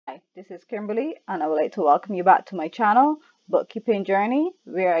Hi, this is Kimberly, and I would like to welcome you back to my channel, Bookkeeping Journey,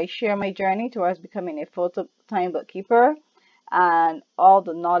 where I share my journey towards becoming a full-time bookkeeper and all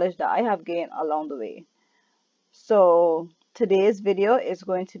the knowledge that I have gained along the way. So today's video is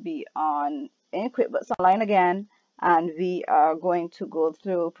going to be in QuickBooks Online again, and we are going to go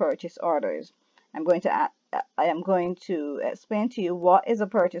through purchase orders. I am going to explain to you what is a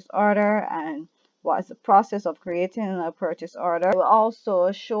purchase order and what is the process of creating a purchase order. I will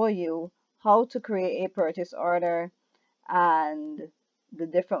also show you how to create a purchase order and the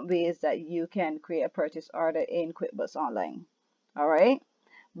different ways that you can create a purchase order in QuickBooks Online. All right.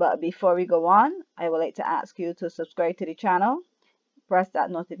 But before we go on, I would like to ask you to subscribe to the channel, press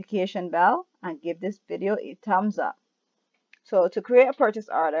that notification bell, and give this video a thumbs up. So to create a purchase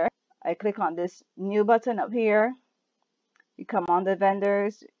order, I click on this new button up here. You come on the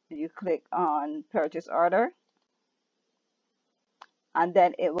vendors, you click on purchase order, and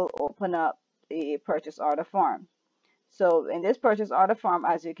then it will open up a purchase order form. So in this purchase order form,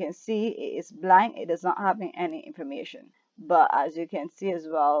 as you can see, it is blank. It does not have any information. But as you can see as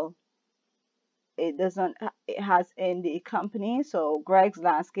well, it has in the company, so Greg's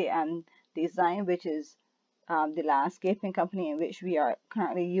Landscape and Design, which is the landscaping company in which we are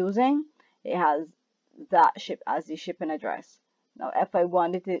currently using, it has that as the shipping address. Now if I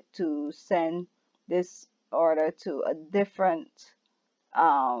wanted to send this order to a different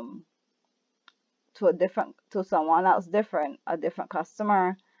to someone else a different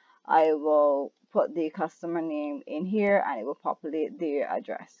customer, I will put the customer name in here and it will populate their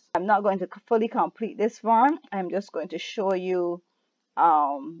address. I'm not going to fully complete this form. I'm just going to show you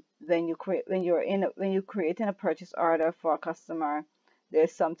when you're creating a purchase order for a customer,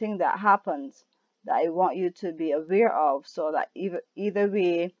 there's something that happens that I want you to be aware of, so that either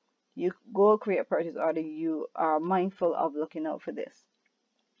way you go create a purchase order, you are mindful of looking out for this,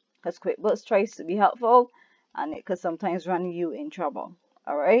 because QuickBooks tries to be helpful and it could sometimes run you in trouble.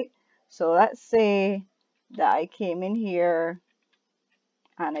 All right, so let's say that I came in here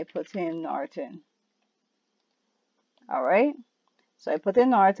and I put in Norton. All right, so I put in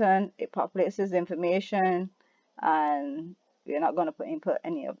Norton, it populates his information, and we're not going to input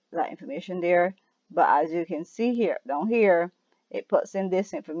any of that information there. But as you can see here, down here, it puts in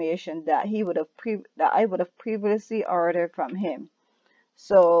this information that I would have previously ordered from him.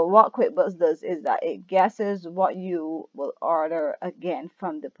 So what QuickBooks does is that it guesses what you will order again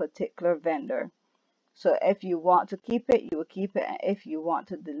from the particular vendor. So if you want to keep it, you will keep it. And if you want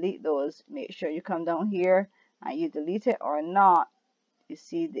to delete those, make sure you come down here and you delete it, or not. You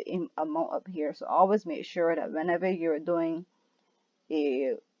see the amount up here. So always make sure that whenever you're doing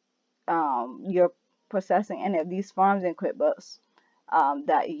you're processing any of these forms in QuickBooks,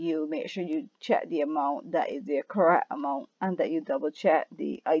 that you make sure you check the amount that is the correct amount, and that you double check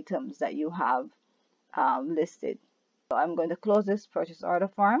the items that you have listed. So I'm going to close this purchase order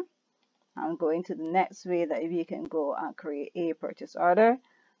form. I'm going to the next way that we can go and create a purchase order,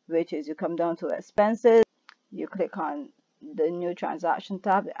 which is you come down to expenses, you click on the new transaction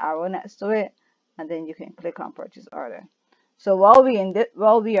tab, the arrow next to it, and then you can click on purchase order. So while we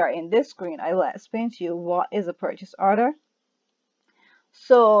are in this screen, I will explain to you what is a purchase order.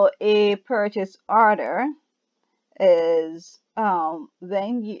 So a purchase order is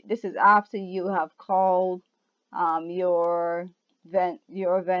this is after you have called your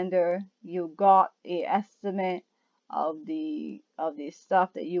vendor, you got a estimate of the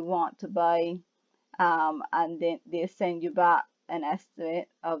stuff that you want to buy, and then they send you back an estimate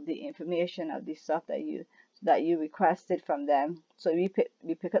of the information of the stuff that you requested from them. So we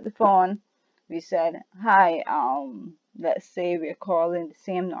pick up the phone, we said, hi, let's say we're calling the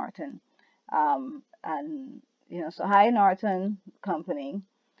same Norton, and so hi Norton company,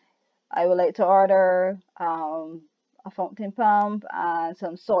 I would like to order a fountain pump and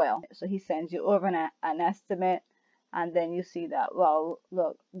some soil. So he sends you over an estimate, and then you see that, well,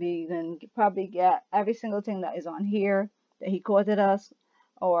 look, we can probably get every single thing that is on here that he quoted us,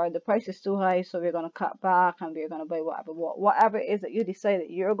 or the price is too high, so we're going to cut back and we're going to buy whatever it is that you decide that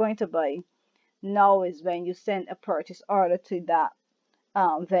you're going to buy. Now is when you send a purchase order to that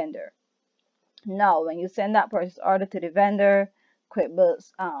vendor. Now when you send that purchase order to the vendor,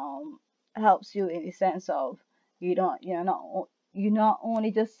 QuickBooks helps you in the sense of you not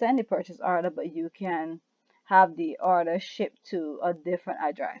only just send the purchase order, but you can have the order shipped to a different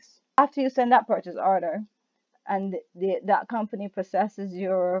address. After you send that purchase order and that company processes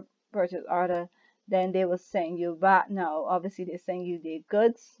your purchase order, then they will send you back. Now obviously they send you the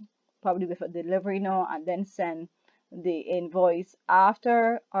goods, probably with a delivery note, and then send the invoice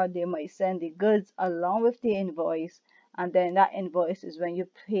after, or they might send the goods along with the invoice, and then that invoice is when you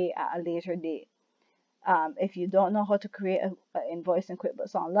pay at a later date. If you don't know how to create an invoice in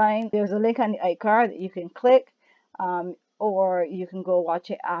QuickBooks Online, there's a link on the iCard that you can click, or you can go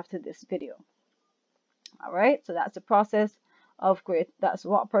watch it after this video. All right, so that's the process of create. That's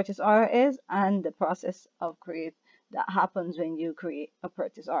what purchase order is, and the process of create that happens when you create a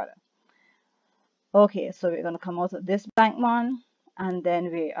purchase order. Okay, so we're going to come out of this blank one, and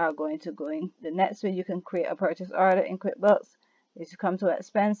then we are going to go in. The next way you can create a purchase order in QuickBooks is you come to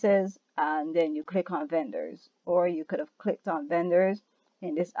expenses, and then you click on vendors, or you could have clicked on vendors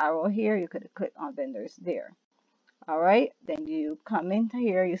in this arrow here. You could have clicked on vendors there. All right, then you come into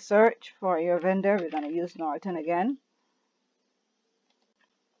here, you search for your vendor. We're going to use Norton again.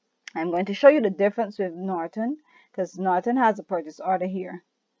 I'm going to show you the difference with Norton, because Norton has a purchase order here.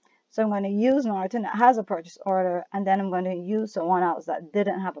 So I'm going to use Norton that has a purchase order, and then I'm going to use someone else that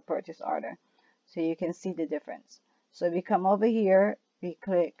didn't have a purchase order, so you can see the difference. So we come over here, we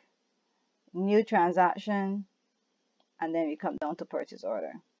click new transaction, and then we come down to purchase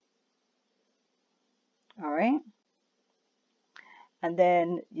order. All right, and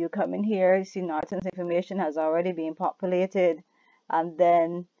then you come in here, you see Norton's information has already been populated, and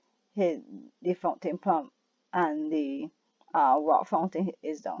then the fountain pump and the rock fountain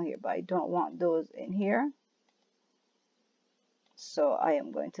is down here, but I don't want those in here, so I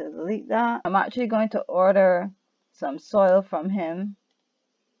am going to delete that. I'm actually going to order some soil from him,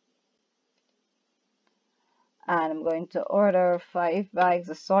 and I'm going to order 5 bags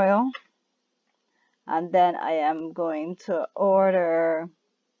of soil, and then I am going to order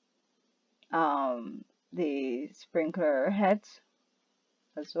the sprinkler heads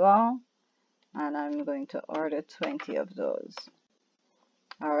as well, and I'm going to order 20 of those.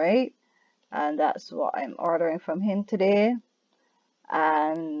 All right, and that's what I'm ordering from him today.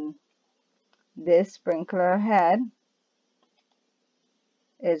 And this sprinkler head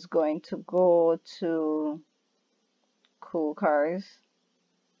is going to go to Cool Cars,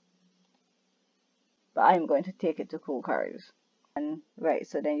 but I'm going to take it to Cool Cars. And right,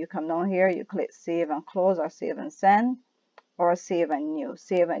 so then you come down here, you click save and close, or save and send, or save and new.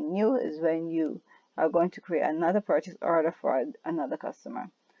 Save and new is when you are going to create another purchase order for another customer.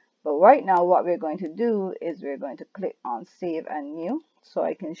 But right now what we're going to do is we're going to click on save and new, so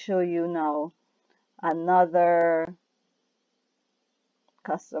I can show you now another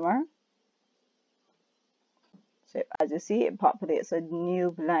customer. So as you see, it populates a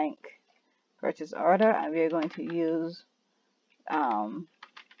new blank purchase order, and we're going to use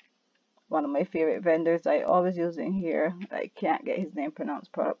one of my favorite vendors I always use in here. I can't get his name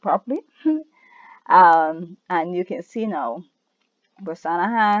pronounced properly. And you can see now,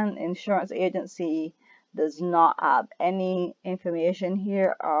 Bosanahan Insurance Agency does not have any information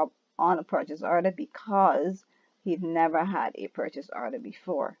here on a purchase order because he's never had a purchase order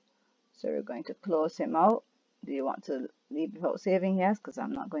before. So we're going to close him out. Do you want to leave without saving? Yes, because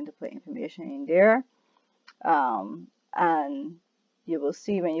I'm not going to put information in there. And you will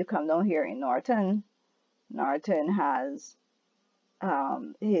see when you come down here in Norton, Norton has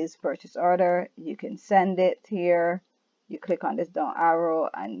his purchase order. You can send it here. You click on this down arrow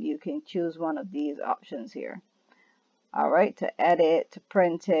and you can choose one of these options here. All right, to edit, to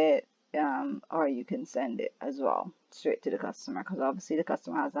print it, or you can send it as well straight to the customer, because obviously the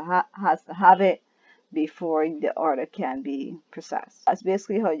customer has to have it before the order can be processed. That's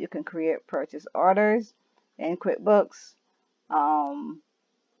basically how you can create purchase orders in QuickBooks.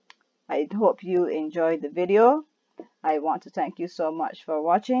 I hope you enjoyed the video. I want to thank you so much for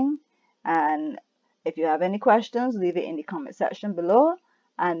watching, and if you have any questions, leave it in the comment section below,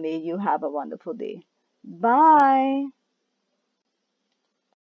 and may you have a wonderful day. Bye.